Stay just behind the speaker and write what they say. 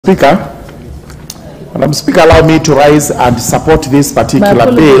Speaker, Madam Speaker, allow me to rise and support this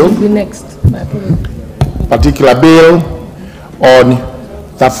particular bill. Particular bill on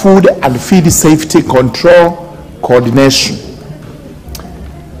the food and feed safety control coordination.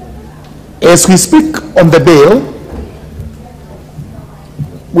 As we speak on the bill,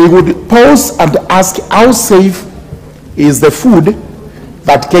 we would pause and ask how safe is the food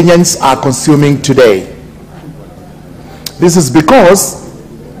that Kenyans are consuming today. This is because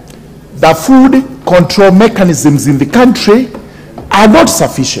the food control mechanisms in the country are not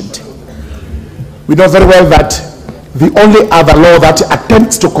sufficient. We know very well that the only other law that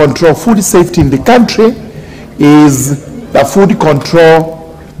attempts to control food safety in the country is the Food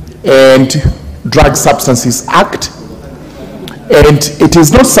Control and Drug Substances Act, and it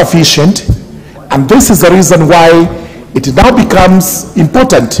is not sufficient, and this is the reason why it now becomes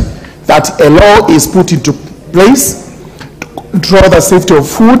important that a law is put into place to control the safety of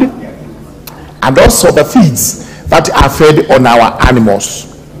food and also the feeds that are fed on our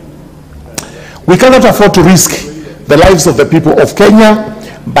animals. We cannot afford to risk the lives of the people of Kenya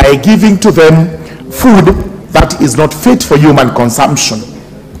by giving to them food that is not fit for human consumption.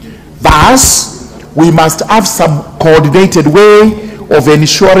 Thus, we must have some coordinated way of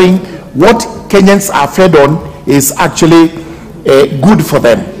ensuring what Kenyans are fed on is actually good for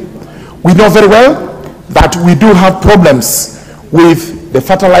them. We know very well that we do have problems with the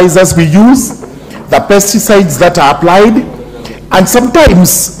fertilizers we use, the pesticides that are applied, and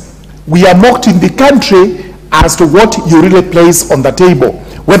sometimes we are mocked in the country as to what you really place on the table,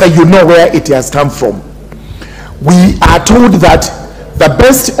 whether you know where it has come from. We are told that the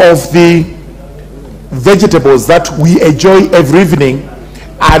best of the vegetables that we enjoy every evening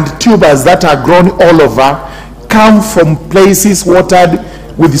and tubers that are grown all over come from places watered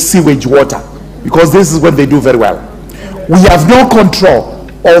with sewage water, because this is when they do very well. We have no control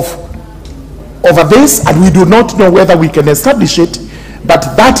over this, and we do not know whether we can establish it,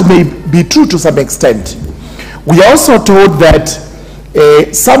 but that may be true to some extent. We are also told that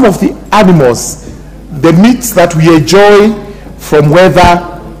some of the animals, the meats that we enjoy, from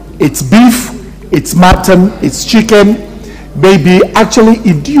whether it's beef, it's mutton, it's chicken, may be actually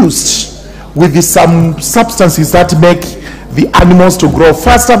induced with some substances that make the animals to grow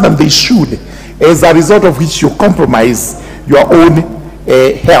faster than they should, as a result of which you compromise your own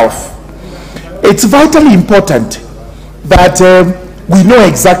health. It's vitally important that we know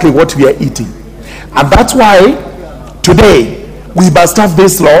exactly what we are eating. And that's why today we must have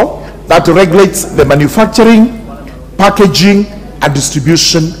this law that regulates the manufacturing, packaging, and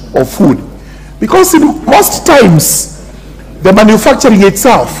distribution of food. Because in most times, the manufacturing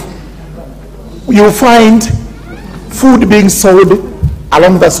itself, you find food being sold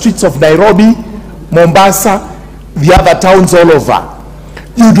along the streets of Nairobi, Mombasa, the other towns all over.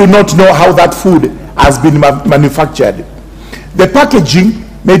 You do not know how that food has been manufactured. The packaging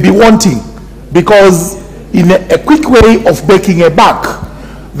may be wanting, because in a quick way of making a buck,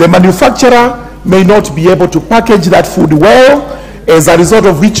 the manufacturer may not be able to package that food well, as a result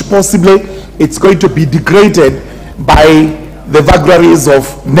of which possibly it's going to be degraded by the vagaries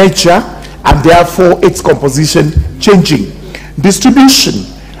of nature, and therefore its composition changing. Distribution.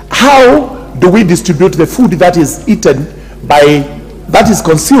 How do we distribute the food that is eaten that is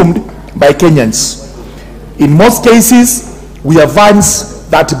consumed by Kenyans? In most cases, we have vans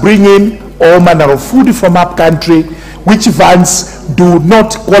that bring in all manner of food from up country, which vans do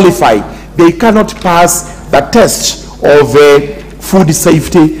not qualify. They cannot pass the test of food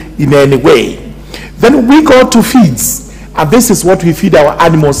safety in any way. Then we go to feeds, and this is what we feed our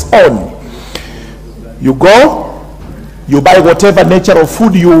animals on. You go, you buy whatever nature of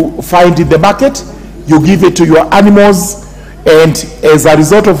food you find in the market, you give it to your animals, and as a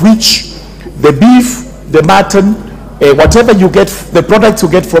result of which the beef, the mutton, whatever you get, the products you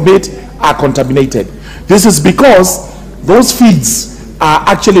get from it are contaminated. This is because those feeds are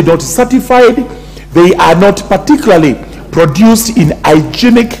actually not certified. They are not particularly produced in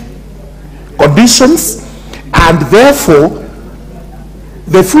hygienic conditions, and therefore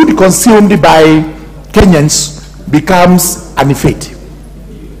the food consumed by Kenyans becomes unfit.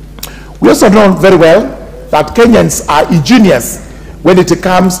 We also know very well that Kenyans are ingenious when it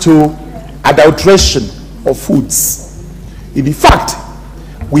comes to adulteration of foods. In fact,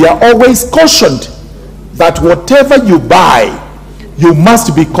 we are always cautioned that whatever you buy, you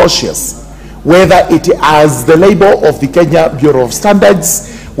must be cautious, whether it has the label of the Kenya Bureau of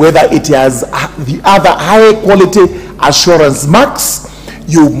Standards, whether it has the other high quality assurance marks.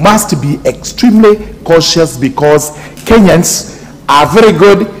 You must be extremely cautious, because Kenyans are very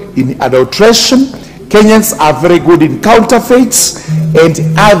good in adulteration, Kenyans are very good in counterfeits and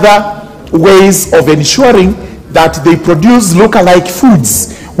other ways of ensuring that they produce lookalike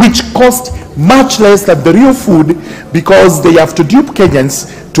foods which cost much less than the real food, because they have to dupe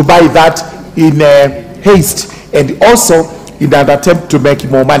Kenyans to buy that in haste and also in an attempt to make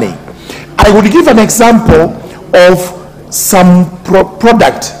more money. I would give an example of some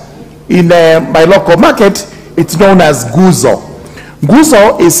product in my local market. It's known as Nguzo.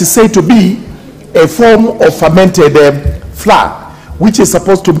 Nguzo is said to be a form of fermented flour, which is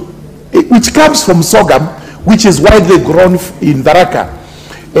supposed to, which comes from sorghum, which is widely grown in Tharaka.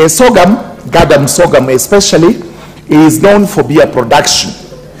 Sorghum, Gadam sorghum especially, is known for beer production.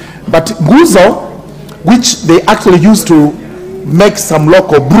 But Nguzo, which they actually use to make some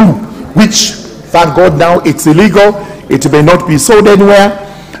local brew, which thank God now it's illegal, it may not be sold anywhere.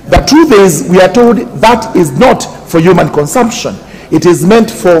 The truth is, we are told that is not for human consumption. It is meant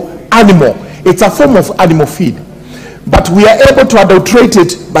for animal. It's a form of animal feed. But we are able to adulterate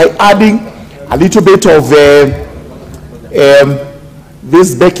it by adding a little bit of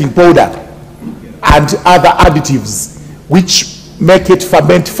this baking powder and other additives, which make it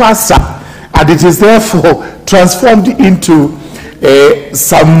ferment faster, and it is therefore transformed into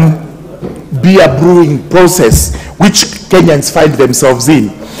some beer brewing process, which Kenyans find themselves in.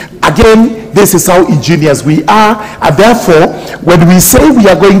 Again, this is how ingenious we are, and therefore, when we say we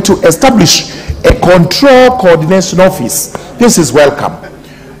are going to establish a control coordination office, this is welcome.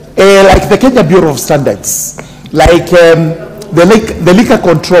 Like the Kenya Bureau of Standards, like the liquor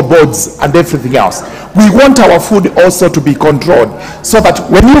control boards and everything else. We want our food also to be controlled, so that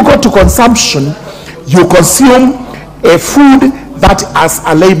when you go to consumption, you consume a food that has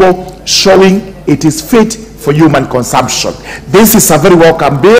a label showing it is fit for human consumption. This is a very welcome bill.